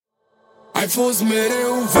Ai fost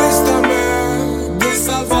mereu vestea mea de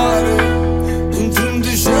salvare, într-un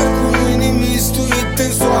deșert cu inimi stuite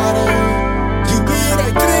în soare.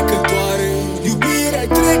 Iubirea-i trecătoare, iubirea-i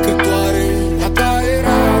trecătoare, a ta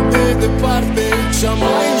era de departe cea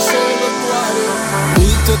mai înșelătoare.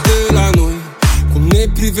 Uită-te la noi, cum ne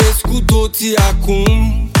privesc cu toții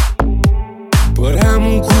acum. Păream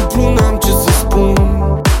un cuplu, n-am ce să spun.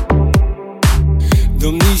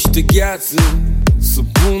 Dăm niște gheață să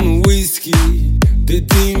pun whisky de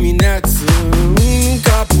dimineață. În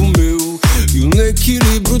capul meu e un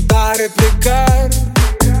echilibru tare precar.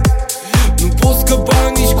 Nu pot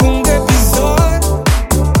scăpa nici cum de bizar.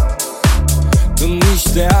 Dăm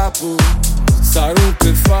niște apă să arunc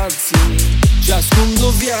pe față ce ascund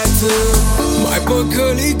o viață. Mai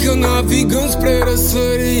păcălică navigăm spre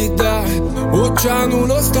răsărit, dar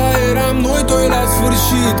oceanul ăsta eram noi doi la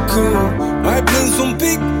sfârșit. Când ai plâns un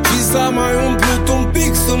pic și s-a mai umplut un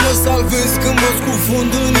pic, să mă salvez când mă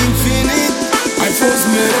scufund în infinit. Ai fost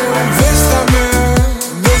mereu vestea mea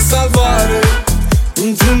de salvare,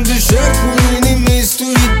 într-un deșert cu inimi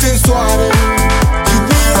stuite în soare.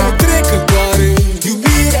 Iubirea-i trecătoare,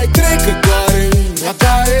 iubirea-i trecătoare, a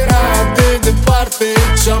ta era de departe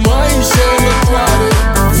cea mai înșelătoare.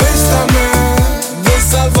 Vestea mea de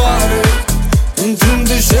salvare, într-un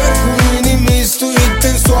deșert cu inimi stuite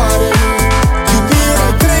în soare.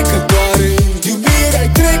 Iubirea-i trecătoare, iubirea-i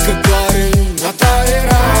trecătoare, a ta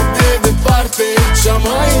era de departe cea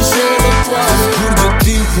mai înșelătoare. Scurge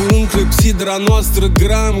timpul în clepsidra noastră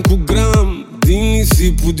gram cu gram, din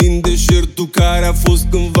nisipul din deșertul care a fost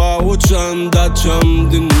cândva ocean. Dar ce-am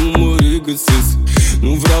de nu mă regăsesc,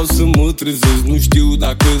 nu vreau să mă trezesc. Nu știu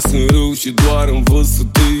dacă sunt rău și doar învăț să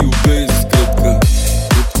te iubesc. Cred că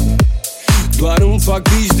doar îmi fac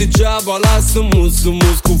griji degeaba. Lasă-mă să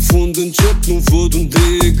mă scufund încet, nu văd unde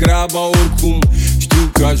e graba. Oricum știu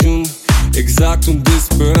că ajung exact unde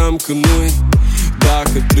speram că noi,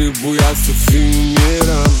 dacă trebuia să fim,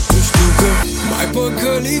 eram. Eu știu că mai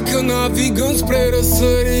păcălică navigăm spre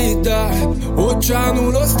răsărit, dar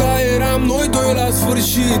oceanul ăsta eram noi doi la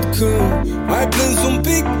sfârșit. Când ai plâns un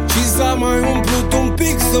pic și s-a mai umplut un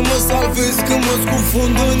pic, să mă salvez când mă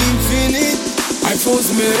scufund în infinit. Ai fost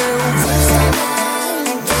mereu vestea mea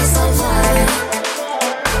de salvare,